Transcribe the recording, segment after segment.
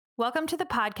Welcome to the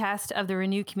podcast of the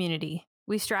Renew community.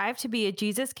 We strive to be a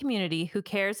Jesus community who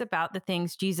cares about the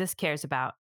things Jesus cares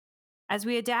about. As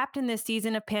we adapt in this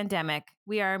season of pandemic,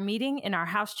 we are meeting in our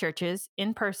house churches,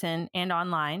 in person and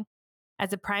online,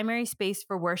 as a primary space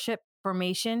for worship,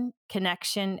 formation,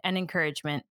 connection, and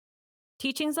encouragement.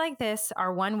 Teachings like this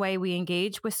are one way we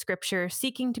engage with Scripture,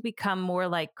 seeking to become more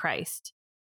like Christ.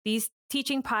 These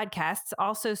teaching podcasts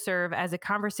also serve as a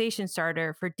conversation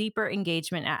starter for deeper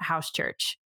engagement at house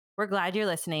church. We're glad you're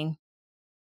listening.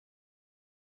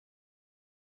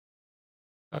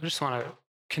 I just want to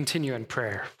continue in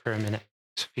prayer for a minute.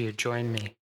 So if you join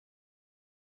me.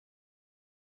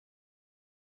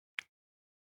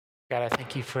 God, I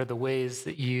thank you for the ways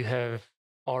that you have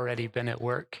already been at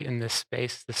work in this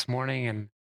space this morning. And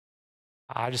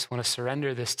I just want to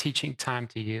surrender this teaching time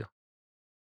to you,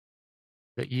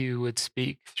 that you would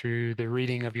speak through the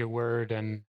reading of your word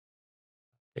and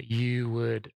that you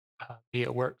would be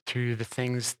at work through the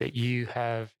things that you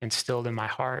have instilled in my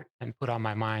heart and put on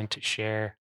my mind to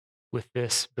share with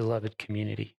this beloved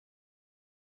community.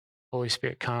 Holy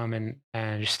Spirit, come and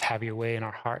just have your way in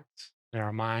our hearts, in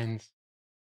our minds.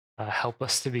 Help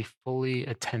us to be fully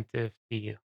attentive to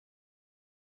you. In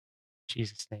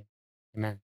Jesus' name,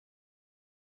 amen.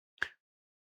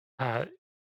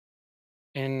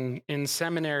 In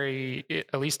seminary,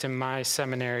 at least in my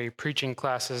seminary preaching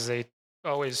classes, they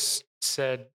always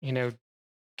said,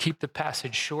 keep the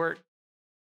passage short,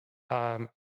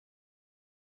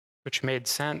 which made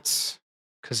sense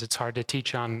because it's hard to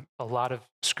teach on a lot of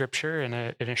scripture in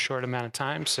a short amount of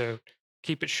time. So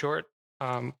keep it short.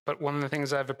 But one of the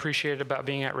things I've appreciated about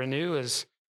being at Renew is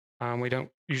we don't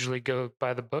usually go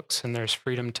by the books, and there's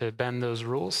freedom to bend those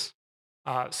rules.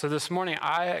 So this morning,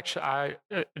 I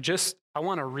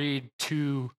want to read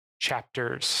two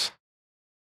chapters.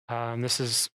 This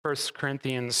is 1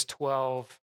 Corinthians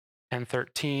 12 and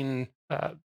 13,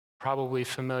 probably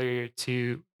familiar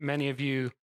to many of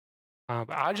you.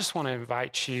 But I just want to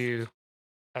invite you,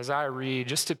 as I read,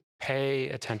 just to pay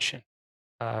attention,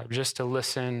 just to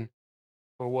listen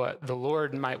for what the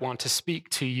Lord might want to speak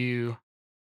to you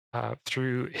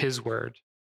through his word.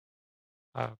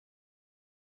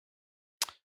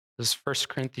 This is 1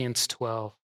 Corinthians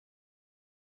 12.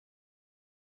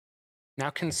 Now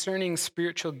concerning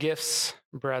spiritual gifts,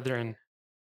 brethren,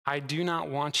 I do not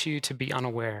want you to be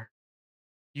unaware.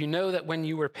 You know that when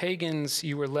you were pagans,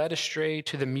 you were led astray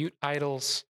to the mute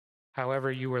idols,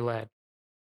 however you were led.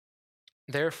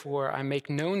 Therefore, I make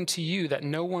known to you that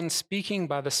no one speaking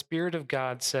by the Spirit of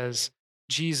God says,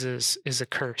 Jesus is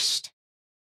accursed.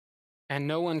 And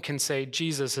no one can say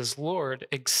Jesus is Lord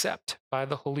except by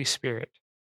the Holy Spirit.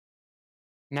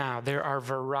 Now, there are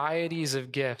varieties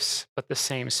of gifts, but the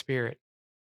same Spirit.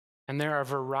 And there are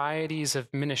varieties of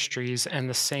ministries and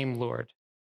the same Lord.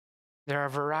 There are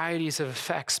varieties of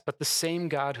effects, but the same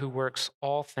God who works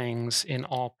all things in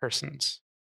all persons.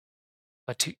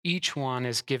 But to each one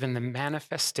is given the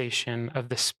manifestation of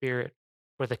the Spirit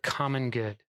for the common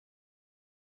good.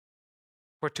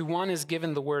 For to one is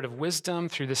given the word of wisdom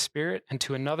through the Spirit, and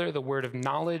to another the word of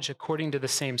knowledge according to the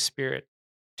same Spirit,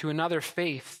 to another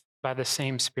faith by the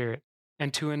same Spirit,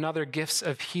 and to another gifts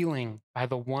of healing by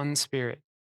the one Spirit,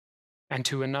 and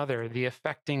to another the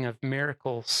effecting of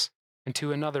miracles, and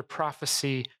to another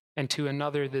prophecy, and to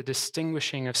another the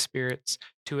distinguishing of spirits,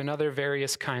 to another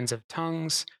various kinds of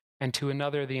tongues, and to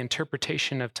another the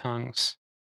interpretation of tongues.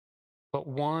 But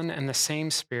one and the same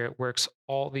Spirit works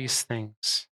all these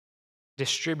things,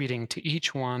 distributing to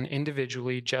each one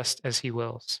individually just as he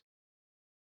wills.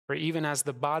 For even as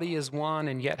the body is one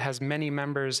and yet has many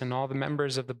members, and all the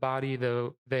members of the body,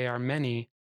 though they are many,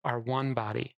 are one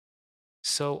body,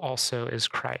 so also is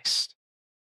Christ.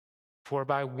 For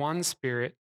by one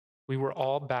Spirit we were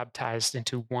all baptized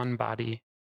into one body,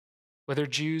 whether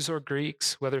Jews or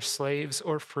Greeks, whether slaves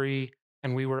or free,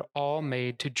 and we were all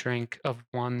made to drink of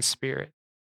one Spirit.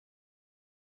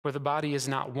 For the body is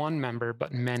not one member,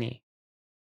 but many.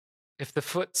 If the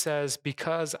foot says,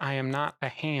 because I am not a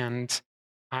hand,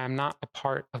 I am not a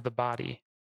part of the body,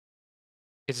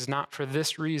 it is not for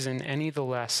this reason any the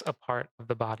less a part of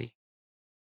the body.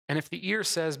 And if the ear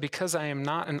says, because I am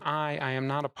not an eye, I am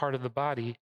not a part of the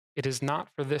body, it is not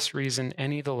for this reason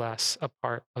any the less a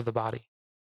part of the body.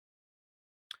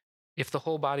 If the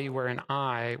whole body were an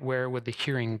eye, where would the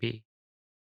hearing be?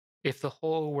 If the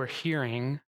whole were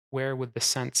hearing, where would the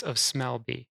sense of smell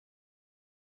be?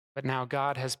 But now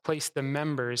God has placed the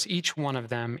members, each one of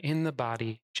them, in the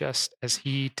body just as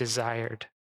he desired.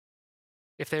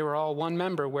 If they were all one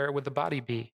member, where would the body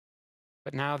be?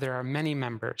 But now there are many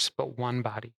members, but one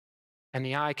body. And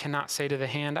the eye cannot say to the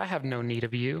hand, I have no need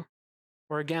of you.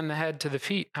 Or again, the head to the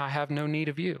feet, I have no need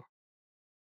of you.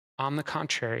 On the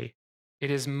contrary,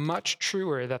 it is much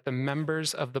truer that the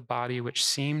members of the body which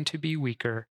seem to be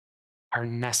weaker are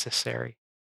necessary.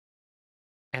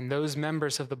 And those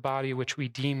members of the body which we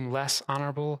deem less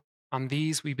honorable, on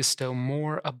these we bestow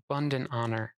more abundant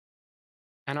honor,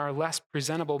 and our less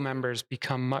presentable members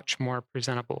become much more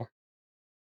presentable.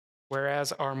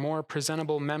 Whereas our more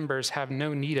presentable members have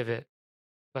no need of it,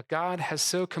 but God has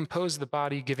so composed the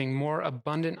body, giving more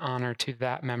abundant honor to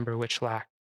that member which lacks,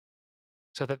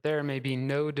 so that there may be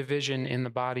no division in the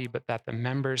body, but that the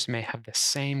members may have the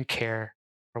same care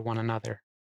for one another.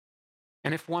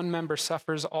 And if one member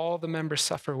suffers, all the members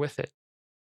suffer with it.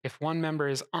 If one member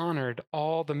is honored,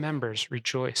 all the members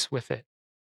rejoice with it.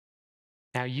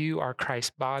 Now you are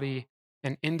Christ's body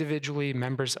and individually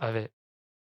members of it.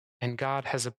 And God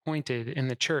has appointed in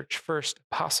the church first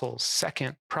apostles,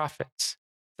 second prophets,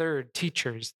 third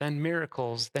teachers, then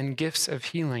miracles, then gifts of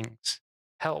healings,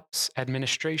 helps,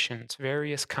 administrations,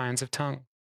 various kinds of tongues.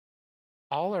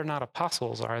 All are not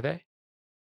apostles, are they?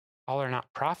 All are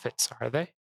not prophets, are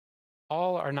they?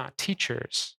 All are not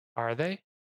teachers, are they?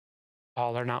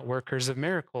 All are not workers of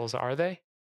miracles, are they?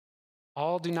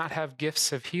 All do not have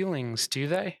gifts of healings, do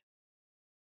they?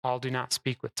 All do not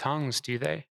speak with tongues, do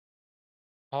they?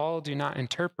 All do not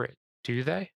interpret, do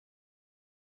they?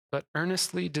 But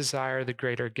earnestly desire the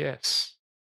greater gifts.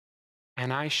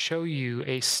 And I show you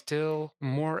a still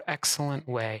more excellent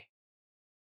way.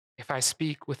 If I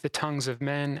speak with the tongues of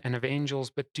men and of angels,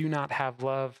 but do not have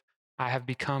love, I have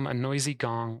become a noisy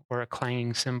gong or a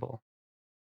clanging cymbal.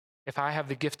 If I have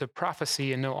the gift of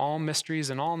prophecy and know all mysteries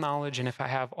and all knowledge, and if I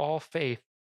have all faith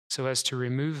so as to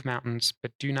remove mountains,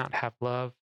 but do not have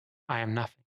love, I am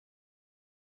nothing.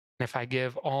 And if I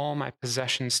give all my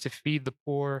possessions to feed the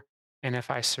poor, and if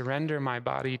I surrender my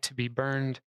body to be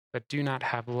burned, but do not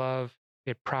have love,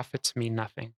 it profits me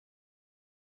nothing.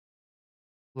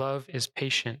 Love is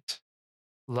patient.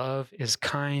 Love is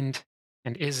kind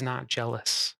and is not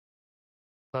jealous.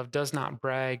 Love does not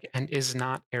brag and is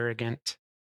not arrogant,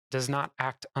 does not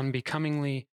act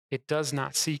unbecomingly, it does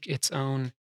not seek its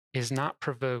own, is not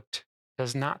provoked,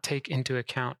 does not take into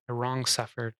account a wrong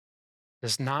suffered,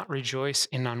 does not rejoice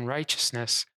in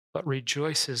unrighteousness, but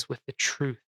rejoices with the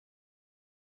truth.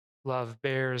 Love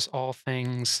bears all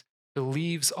things,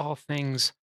 believes all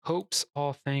things, hopes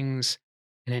all things,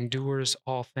 and endures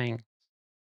all things.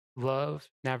 Love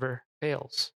never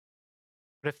fails.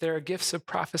 But if there are gifts of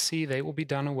prophecy, they will be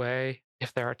done away.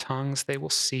 If there are tongues, they will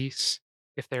cease.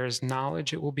 If there is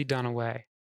knowledge, it will be done away.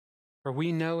 For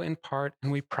we know in part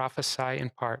and we prophesy in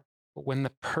part. But when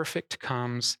the perfect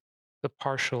comes, the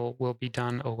partial will be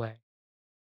done away.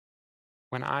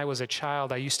 When I was a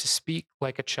child, I used to speak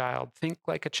like a child, think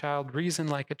like a child, reason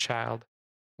like a child.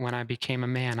 When I became a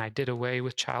man, I did away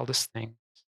with childish things.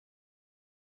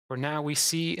 For now we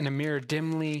see in a mirror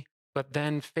dimly, but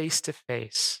then face to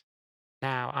face.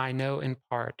 Now I know in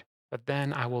part, but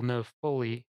then I will know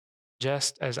fully,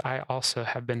 just as I also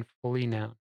have been fully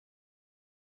known.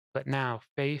 But now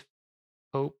faith,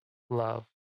 hope, love,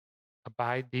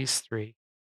 abide these three,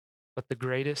 but the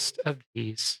greatest of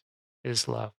these is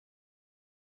love.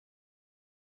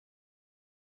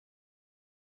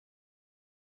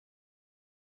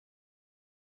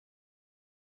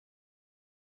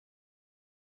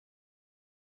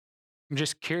 I'm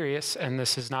just curious, and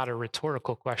this is not a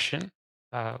rhetorical question.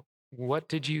 Uh, what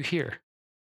did you hear?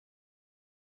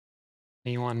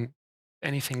 Anyone,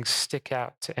 anything stick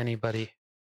out to anybody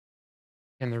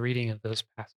in the reading of those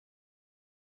passages?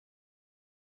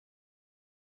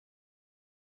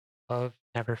 Love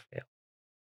never fails.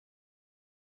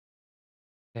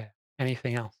 Yeah.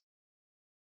 Anything else?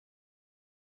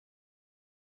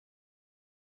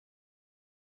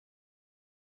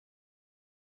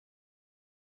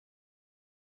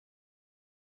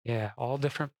 Yeah. All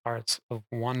different parts of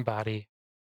one body,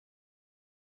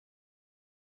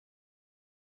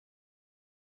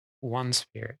 one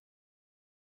spirit.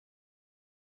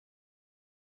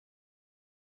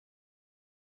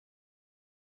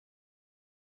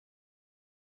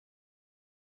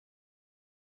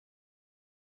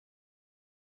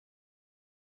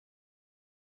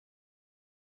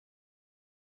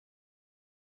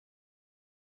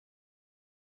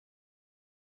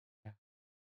 Yeah.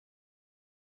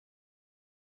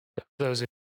 Those who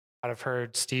might have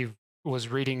heard, Steve was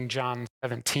reading John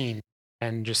 17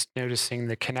 and just noticing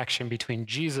the connection between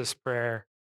Jesus' prayer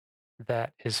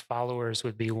that his followers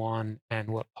would be one and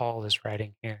what Paul is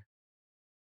writing here.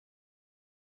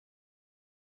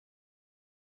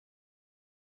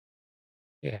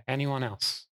 Yeah. Anyone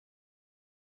else?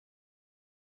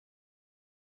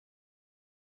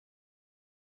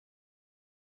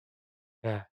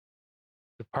 Yeah.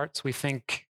 The parts we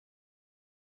think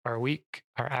are weak,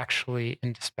 are actually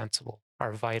indispensable,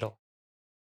 are vital.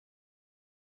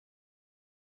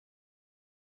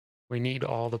 We need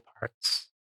all the parts.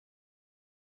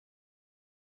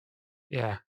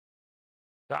 Yeah.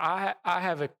 So I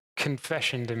have a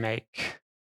confession to make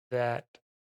that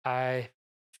I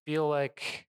feel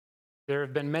like there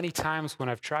have been many times when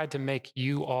I've tried to make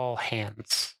you all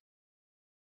hands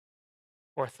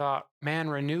or thought, man,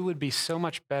 Renew would be so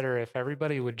much better if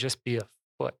everybody would just be a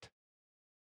foot.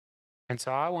 And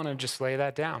so I want to just lay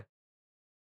that down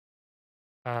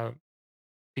uh,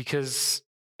 because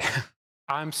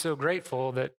I'm so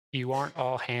grateful that you aren't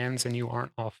all hands and you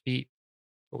aren't all feet,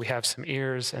 but we have some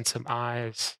ears and some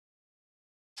eyes,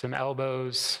 some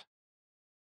elbows.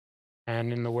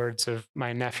 And in the words of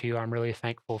my nephew, I'm really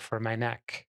thankful for my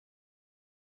neck.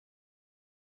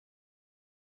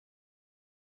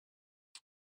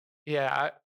 Yeah.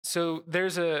 So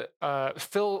there's a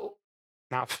Phil,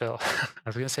 not Phil. I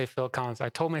was going to say Phil Collins. I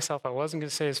told myself I wasn't going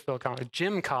to say his Phil Collins.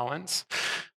 Jim Collins,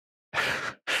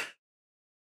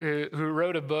 who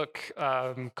wrote a book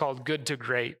called Good to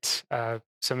Great.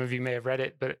 Some of you may have read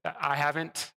it, but I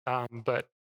haven't. But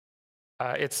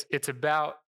it's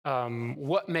about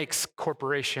what makes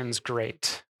corporations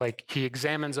great. Like he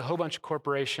examines a whole bunch of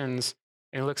corporations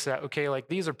and looks at, okay, like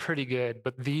these are pretty good,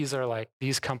 but these are like,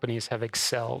 these companies have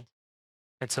excelled.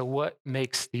 And so what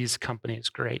makes these companies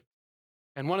great?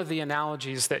 And one of the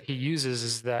analogies that he uses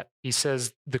is that he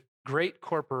says the great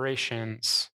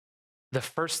corporations, the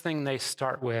first thing they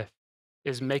start with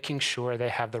is making sure they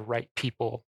have the right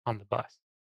people on the bus.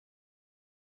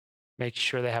 Make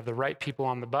sure they have the right people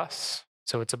on the bus.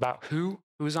 So it's about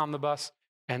who's on the bus,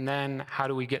 and then how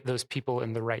do we get those people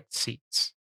in the right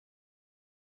seats,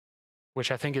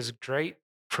 which I think is great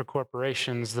for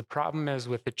corporations. The problem is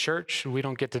with the church, we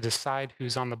don't get to decide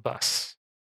who's on the bus.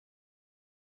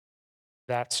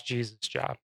 That's Jesus'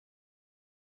 job.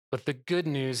 But the good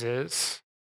news is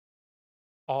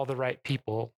all the right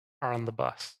people are on the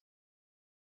bus.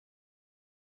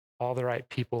 All the right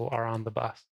people are on the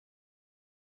bus.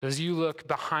 As you look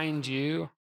behind you,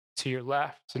 to your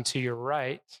left and to your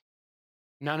right,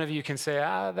 none of you can say,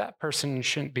 that person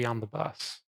shouldn't be on the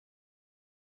bus.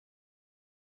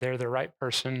 They're the right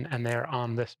person and they're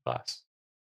on this bus.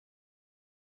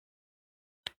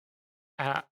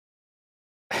 Uh,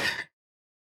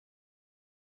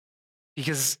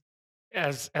 because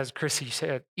as Chrissy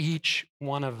said, each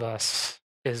one of us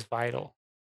is vital.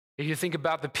 If you think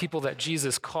about the people that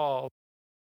Jesus called,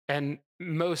 and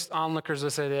most onlookers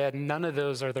would say that none of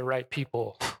those are the right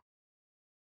people.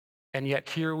 And yet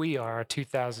here we are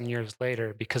 2,000 years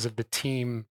later because of the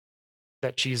team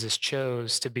that Jesus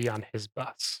chose to be on his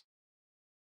bus.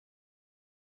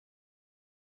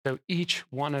 So each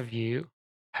one of you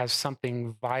has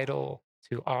something vital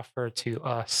to offer to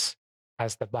us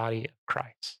as the body of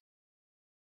Christ.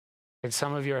 And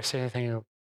some of you are saying,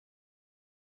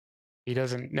 he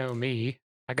doesn't know me.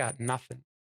 I got nothing.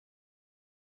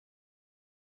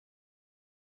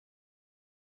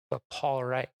 But Paul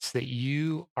writes that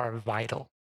you are vital.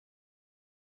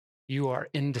 You are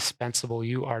indispensable.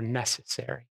 You are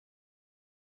necessary.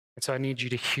 And so I need you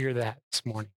to hear that this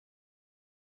morning.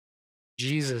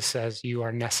 Jesus says you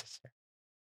are necessary.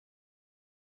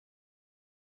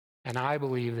 And I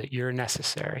believe that you're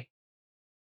necessary.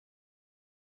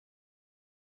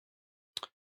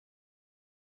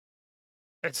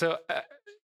 And so,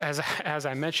 as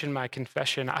I mentioned my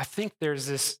confession, I think there's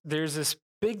this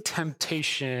big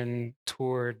temptation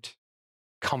toward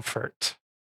comfort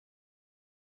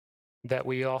that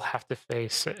we all have to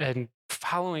face. And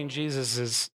following Jesus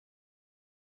is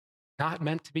not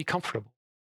meant to be comfortable.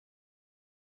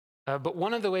 But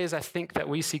one of the ways I think that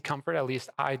we see comfort, at least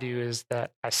I do, is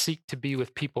that I seek to be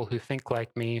with people who think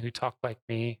like me, who talk like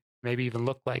me, maybe even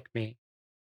look like me.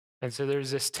 And so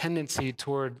there's this tendency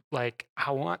toward like,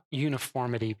 I want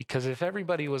uniformity because if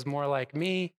everybody was more like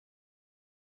me,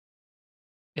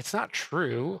 it's not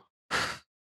true.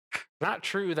 Not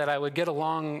true that I would get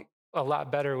along a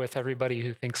lot better with everybody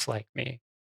who thinks like me.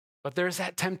 But there's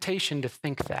that temptation to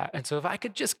think that. And so if I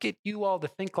could just get you all to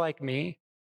think like me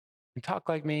and talk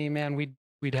like me, man, we'd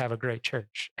have a great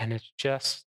church. And it's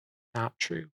just not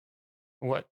true.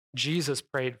 What Jesus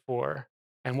prayed for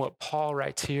and what Paul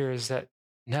writes here is that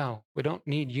no, we don't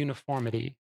need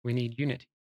uniformity. We need unity.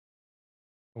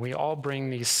 We all bring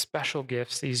these special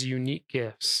gifts, these unique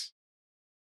gifts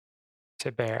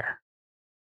to bear.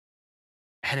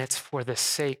 And it's for the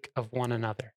sake of one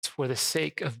another. It's for the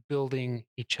sake of building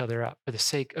each other up, for the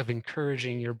sake of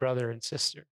encouraging your brother and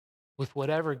sister with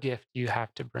whatever gift you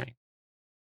have to bring.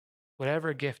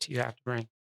 Whatever gift you have to bring.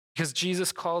 Because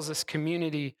Jesus calls this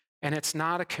community And it's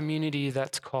not a community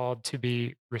that's called to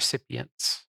be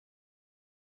recipients.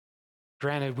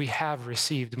 Granted, we have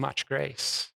received much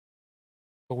grace,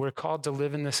 but we're called to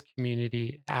live in this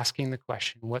community asking the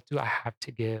question, what do I have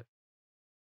to give?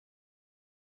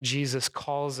 Jesus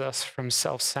calls us from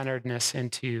self-centeredness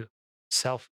into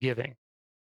self-giving,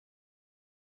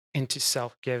 into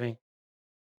self-giving.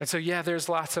 And so, yeah, there's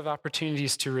lots of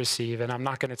opportunities to receive, and I'm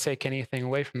not going to take anything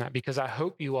away from that because I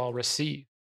hope you all receive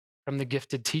from the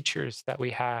gifted teachers that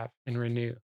we have in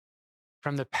Renew,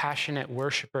 from the passionate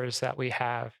worshipers that we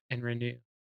have in Renew,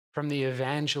 from the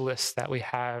evangelists that we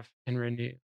have in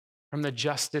Renew, from the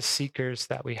justice seekers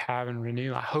that we have in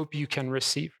Renew. I hope you can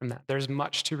receive from that. There's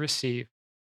much to receive,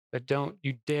 but don't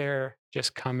you dare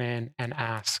just come in and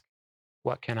ask,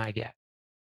 what can I get?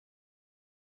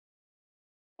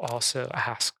 Also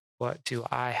ask, what do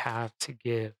I have to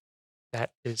give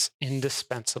that is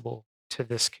indispensable to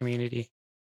this community?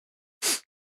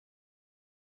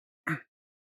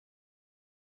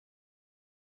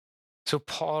 So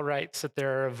Paul writes that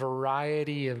there are a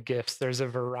variety of gifts, there's a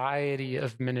variety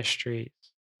of ministries,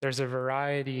 there's a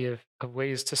variety of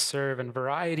ways to serve and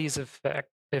varieties of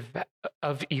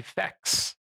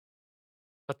effects,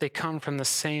 but they come from the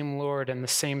same Lord and the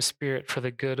same Spirit for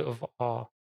the good of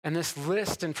all. And this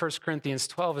list in 1 Corinthians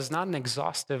 12 is not an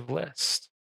exhaustive list.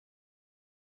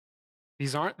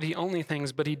 These aren't the only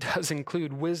things, but he does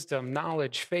include wisdom,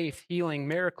 knowledge, faith, healing,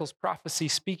 miracles, prophecy,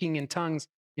 speaking in tongues,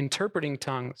 interpreting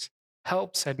tongues,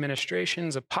 helps,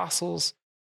 administrations, apostles,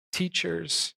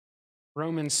 teachers.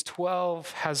 Romans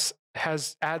 12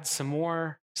 adds some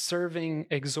more: serving,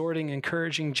 exhorting,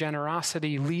 encouraging,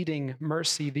 generosity, leading,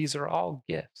 mercy. These are all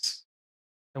gifts,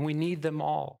 and we need them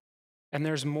all. And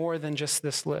there's more than just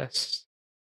this list.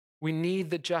 We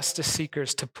need the justice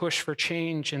seekers to push for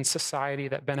change in society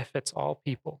that benefits all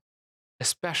people,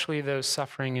 especially those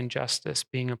suffering injustice,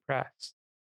 being oppressed,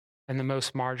 and the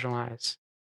most marginalized.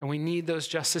 And we need those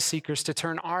justice seekers to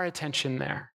turn our attention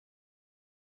there,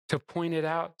 to point it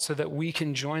out so that we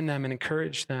can join them and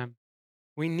encourage them.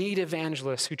 We need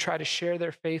evangelists who try to share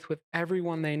their faith with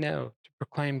everyone they know to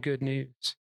proclaim good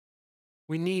news.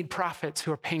 We need prophets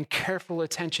who are paying careful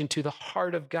attention to the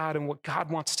heart of God and what God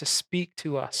wants to speak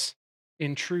to us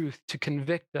in truth, to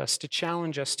convict us, to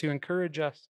challenge us, to encourage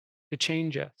us, to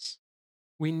change us.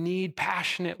 We need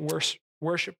passionate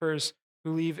worshipers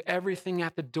who leave everything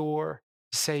at the door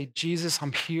to say, Jesus,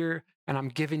 I'm here and I'm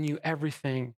giving you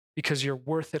everything because you're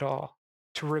worth it all,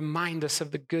 to remind us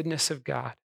of the goodness of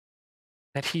God,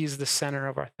 that He's the center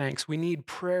of our thanks. We need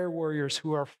prayer warriors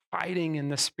who are fighting in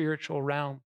the spiritual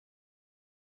realm,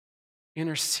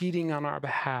 interceding on our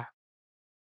behalf.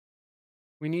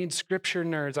 We need scripture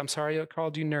nerds. I'm sorry I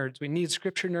called you nerds. We need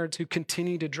scripture nerds who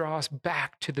continue to draw us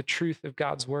back to the truth of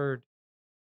God's word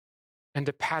and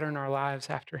to pattern our lives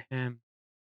after Him.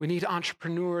 We need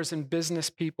entrepreneurs and business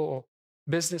people,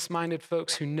 business-minded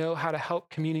folks who know how to help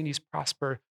communities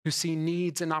prosper, who see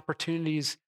needs and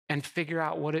opportunities and figure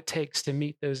out what it takes to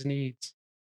meet those needs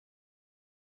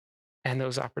and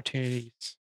those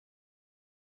opportunities.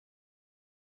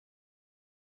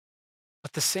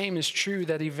 But the same is true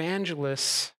that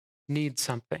evangelists need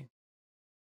something.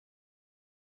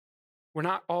 We're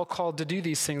not all called to do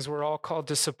these things. We're all called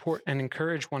to support and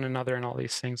encourage one another in all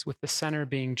these things, with the center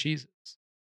being Jesus.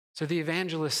 So the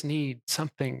evangelists need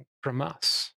something from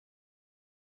us.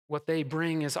 What they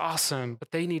bring is awesome,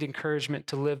 but they need encouragement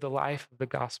to live the life of the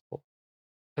gospel,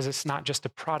 because it's not just a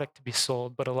product to be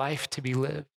sold, but a life to be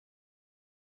lived.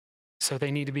 So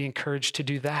they need to be encouraged to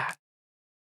do that.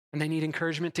 And they need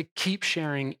encouragement to keep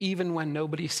sharing even when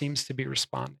nobody seems to be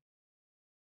responding.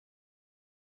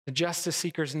 The justice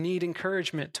seekers need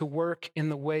encouragement to work in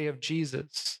the way of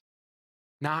Jesus,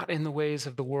 not in the ways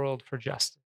of the world for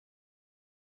justice.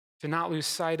 To not lose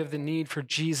sight of the need for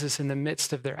Jesus in the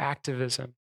midst of their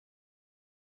activism.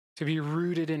 To be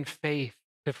rooted in faith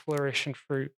to flourish in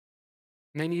fruit.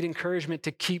 And they need encouragement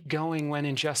to keep going when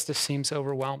injustice seems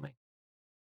overwhelming.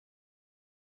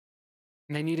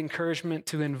 And they need encouragement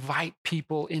to invite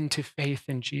people into faith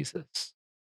in Jesus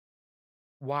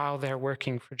while they're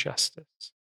working for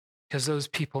justice, because those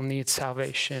people need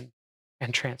salvation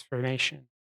and transformation.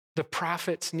 The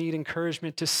prophets need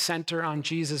encouragement to center on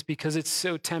Jesus, because it's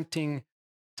so tempting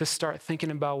to start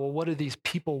thinking about, well, what do these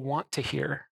people want to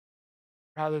hear?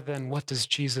 Rather than what does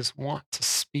Jesus want to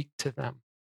speak to them?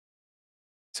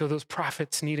 So those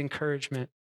prophets need encouragement.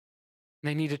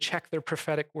 They need to check their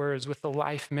prophetic words with the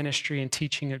life, ministry, and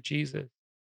teaching of Jesus.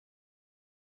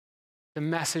 The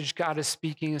message God is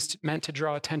speaking is meant to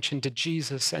draw attention to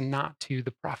Jesus and not to the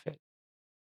prophet.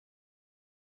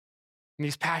 And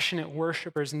these passionate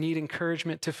worshipers need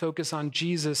encouragement to focus on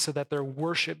Jesus so that their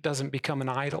worship doesn't become an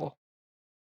idol.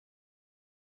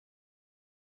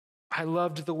 I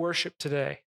loved the worship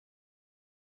today.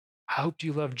 I hope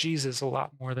you love Jesus a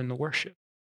lot more than the worship.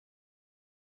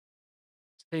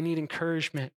 They need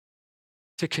encouragement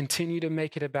to continue to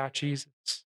make it about Jesus.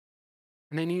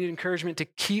 And they need encouragement to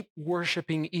keep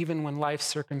worshiping even when life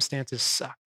circumstances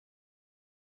suck.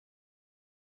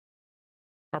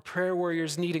 Our prayer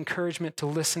warriors need encouragement to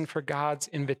listen for God's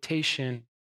invitation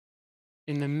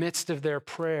in the midst of their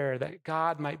prayer, that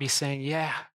God might be saying,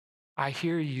 yeah, I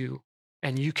hear you,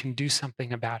 and you can do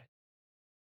something about it.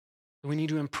 We need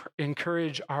to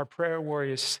encourage our prayer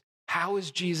warriors. How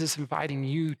is Jesus inviting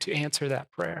you to answer that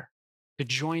prayer, to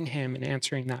join him in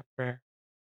answering that prayer?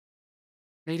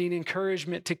 They need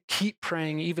encouragement to keep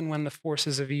praying even when the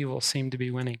forces of evil seem to be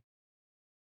winning.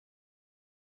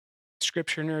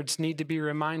 Scripture nerds need to be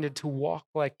reminded to walk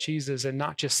like Jesus and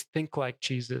not just think like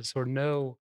Jesus or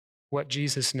know what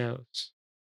Jesus knows.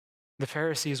 The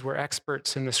Pharisees were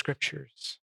experts in the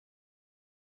scriptures.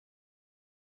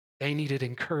 They needed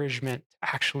encouragement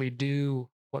to actually do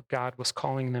what God was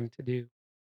calling them to do.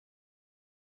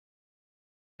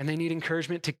 And they need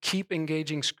encouragement to keep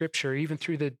engaging scripture even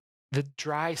through the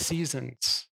dry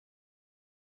seasons,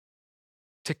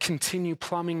 to continue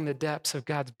plumbing the depths of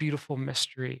God's beautiful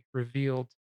mystery revealed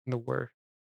in the Word.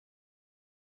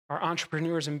 Our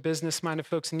entrepreneurs and business-minded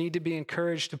folks need to be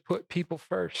encouraged to put people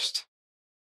first,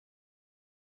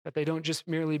 that they don't just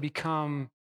merely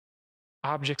become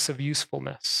objects of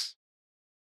usefulness.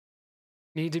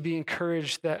 Need to be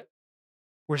encouraged that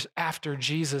we're after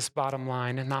Jesus' bottom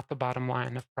line and not the bottom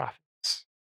line of profits.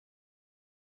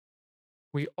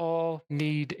 We all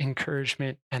need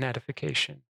encouragement and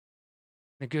edification.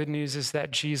 The good news is that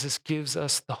Jesus gives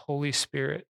us the Holy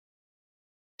Spirit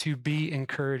to be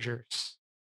encouragers.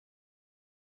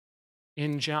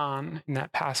 In John, in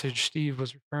that passage Steve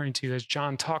was referring to, as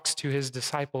John talks to his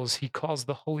disciples, he calls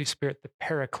the Holy Spirit the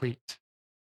Paraclete.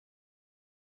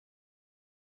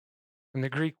 And the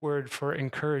Greek word for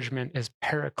encouragement is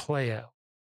parakleo.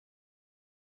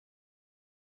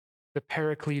 The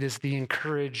Paraclete is the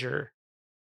encourager,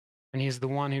 and he's the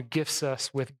one who gifts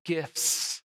us with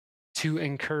gifts to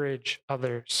encourage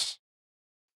others.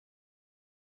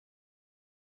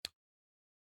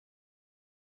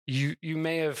 You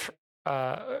may have,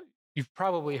 you've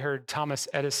probably heard Thomas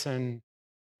Edison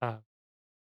uh,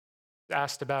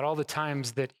 asked about all the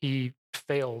times that he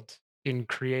failed in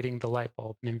creating the light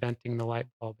bulb and inventing the light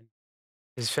bulb.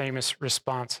 His famous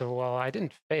response of, well, I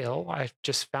didn't fail. I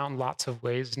just found lots of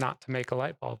ways not to make a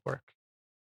light bulb work,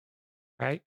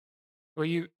 right? Well,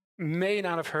 you may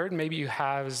not have heard, maybe you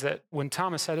have, is that when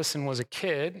Thomas Edison was a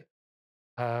kid,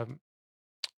 um,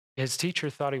 his teacher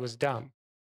thought he was dumb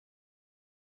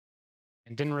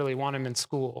and didn't really want him in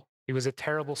school. He was a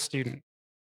terrible student.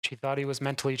 She thought he was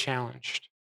mentally challenged.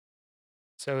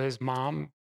 So his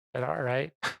mom said, all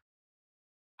right,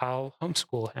 I'll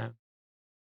homeschool him.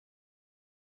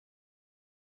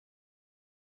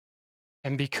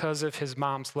 And because of his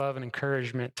mom's love and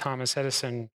encouragement, Thomas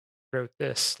Edison wrote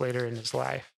this later in his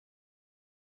life.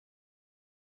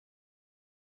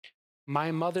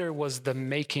 My mother was the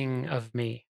making of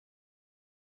me.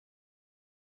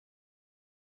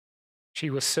 She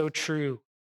was so true,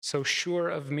 so sure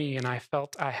of me, and I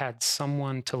felt I had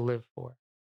someone to live for.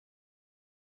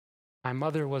 My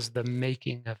mother was the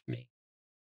making of me.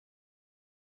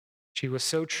 She was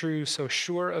so true, so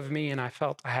sure of me, and I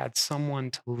felt I had someone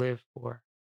to live for.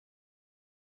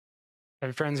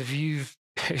 And friends, if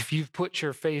you've put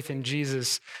your faith in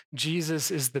Jesus,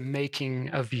 Jesus is the making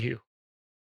of you,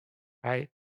 right?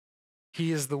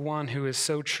 He is the one who is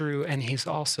so true, and he's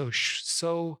also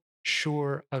so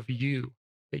sure of you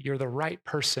that you're the right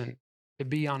person to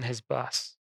be on his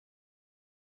bus.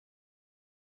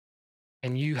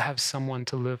 And you have someone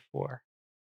to live for.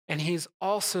 And he's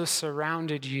also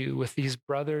surrounded you with these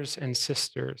brothers and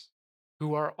sisters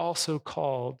who are also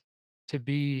called to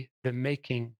be the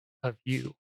making of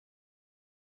you,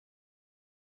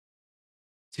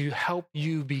 to help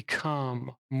you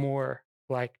become more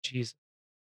like Jesus.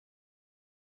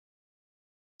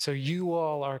 So you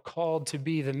all are called to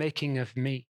be the making of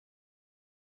me,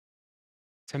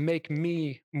 to make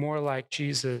me more like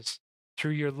Jesus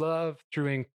through your love,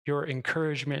 through your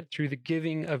encouragement, through the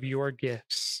giving of your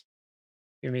gifts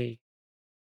to me.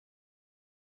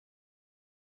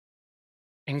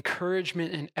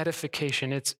 Encouragement and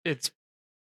edification. It's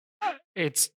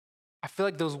I feel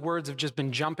like those words have just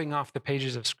been jumping off the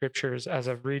pages of scriptures as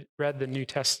I've read the New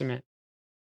Testament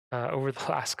over the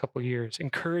last couple of years.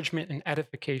 Encouragement and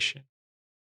edification.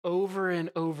 Over and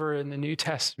over in the New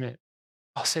Testament,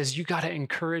 Paul says you got to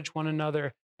encourage one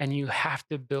another and you have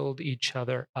to build each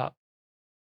other up.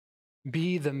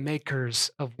 Be the makers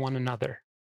of one another.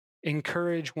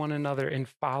 Encourage one another in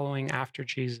following after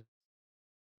Jesus.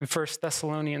 In 1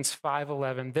 Thessalonians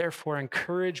 5:11, therefore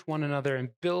encourage one another and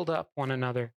build up one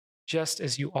another, just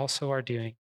as you also are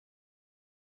doing.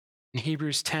 In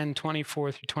Hebrews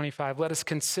 10:24-25, let us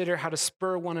consider how to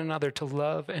spur one another to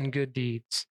love and good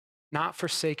deeds, not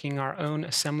forsaking our own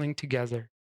assembling together,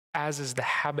 as is the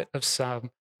habit of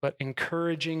some, but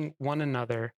encouraging one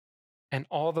another, and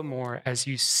all the more as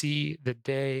you see the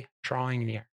day drawing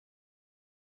near.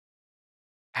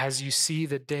 As you see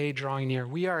the day drawing near,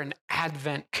 we are an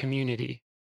Advent community.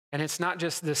 And it's not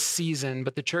just this season,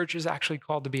 but the church is actually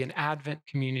called to be an Advent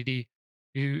community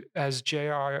who, as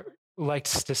JR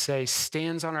likes to say,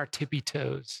 stands on our tippy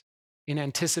toes in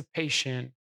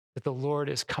anticipation that the Lord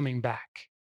is coming back.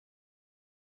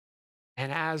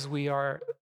 And as we are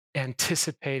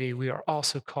anticipating, we are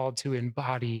also called to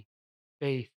embody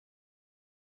faith,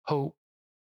 hope,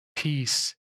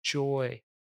 peace, joy,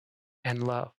 and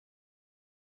love.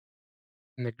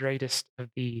 And the greatest of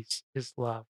these is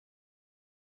love.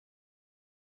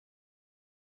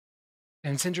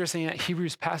 And it's interesting that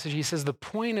Hebrews passage, he says, the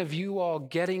point of you all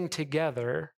getting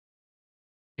together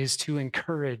is to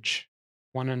encourage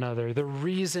one another. The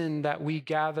reason that we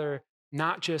gather,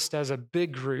 not just as a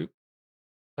big group,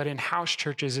 but in house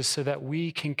churches, is so that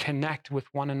we can connect with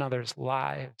one another's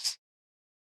lives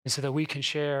and so that we can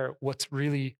share what's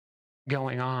really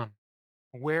going on,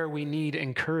 where we need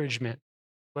encouragement,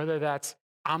 whether that's,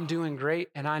 I'm doing great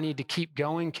and I need to keep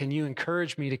going. Can you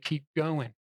encourage me to keep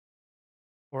going?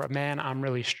 Or, man, I'm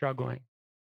really struggling.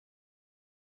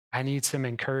 I need some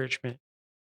encouragement.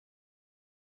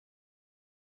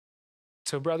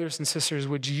 So, brothers and sisters,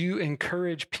 would you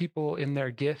encourage people in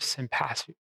their gifts and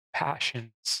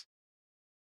passions?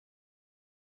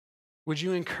 Would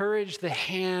you encourage the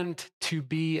hand to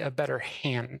be a better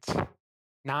hand,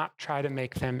 not try to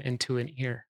make them into an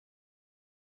ear?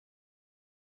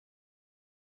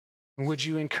 Would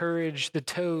you encourage the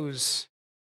toes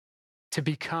to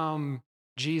become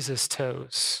Jesus'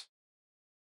 toes,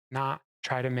 not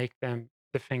try to make them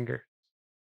the fingers?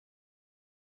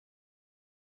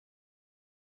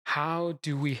 How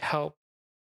do we help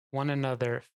one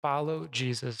another follow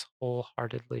Jesus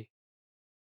wholeheartedly?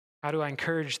 How do I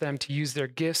encourage them to use their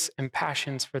gifts and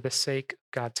passions for the sake of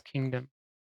God's kingdom?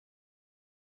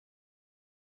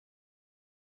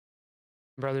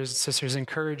 Brothers and sisters,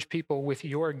 encourage people with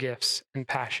your gifts and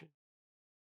passion.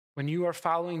 When you are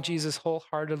following Jesus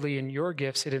wholeheartedly in your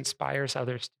gifts, it inspires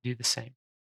others to do the same.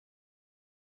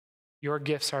 Your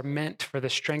gifts are meant for the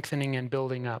strengthening and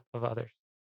building up of others,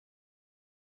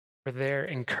 for their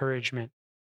encouragement.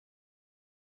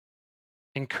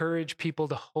 Encourage people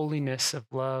to holiness of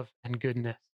love and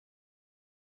goodness.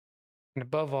 And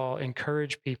above all,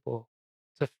 encourage people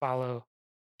to follow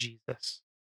Jesus.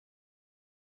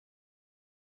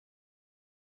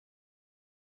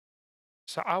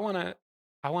 So I want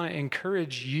to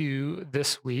encourage you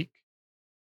this week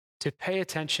to pay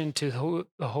attention to who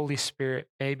the Holy Spirit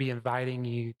may be inviting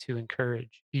you to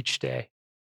encourage each day.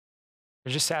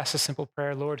 Or just ask a simple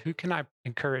prayer, Lord, who can I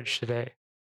encourage today?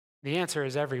 The answer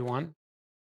is everyone.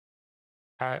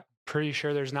 I'm pretty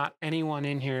sure there's not anyone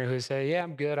in here who say, yeah,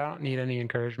 I'm good. I don't need any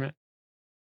encouragement.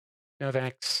 No,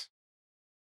 thanks.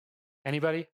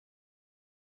 Anybody?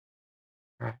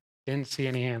 All right. Didn't see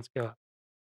any hands go up.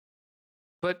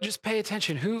 But just pay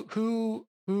attention. Who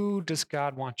does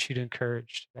God want you to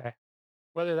encourage today?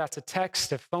 Whether that's a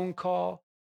text, a phone call,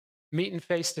 meeting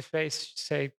face to face,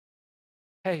 say,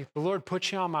 hey, the Lord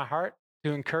put you on my heart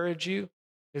to encourage you.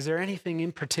 Is there anything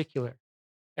in particular?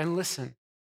 And listen,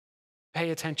 pay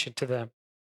attention to them.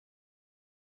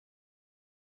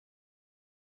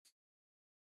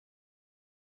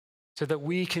 So that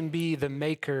we can be the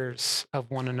makers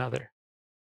of one another,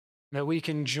 that we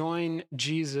can join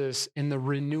Jesus in the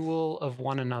renewal of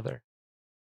one another,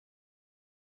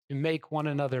 to make one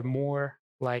another more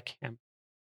like him.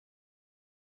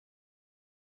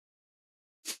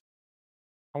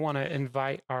 I want to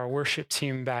invite our worship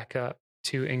team back up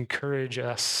to encourage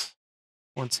us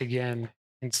once again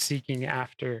in seeking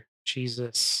after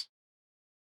Jesus,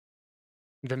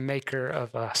 the maker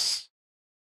of us.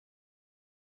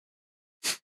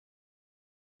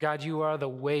 God, you are the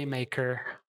way maker,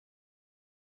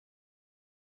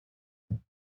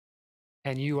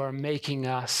 and you are making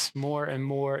us more and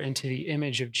more into the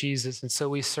image of Jesus. And so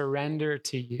we surrender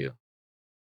to you.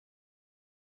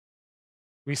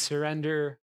 We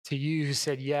surrender to you who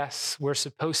said, yes, we're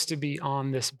supposed to be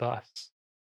on this bus.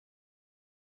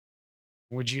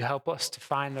 Would you help us to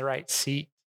find the right seat?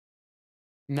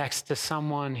 next to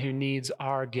someone who needs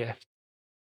our gift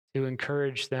to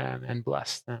encourage them and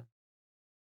bless them.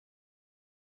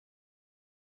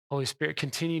 Holy Spirit,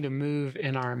 continue to move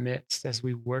in our midst as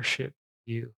we worship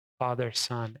you, Father,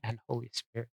 Son, and Holy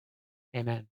Spirit.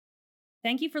 Amen.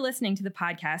 Thank you for listening to the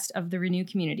podcast of the Renew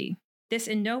community. This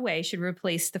in no way should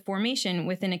replace the formation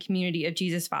within a community of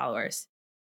Jesus followers.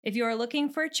 If you are looking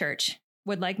for a church,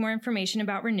 would like more information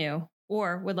about Renew,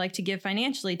 or would like to give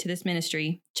financially to this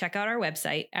ministry, check out our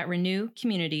website at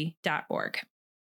renewcommunity.org.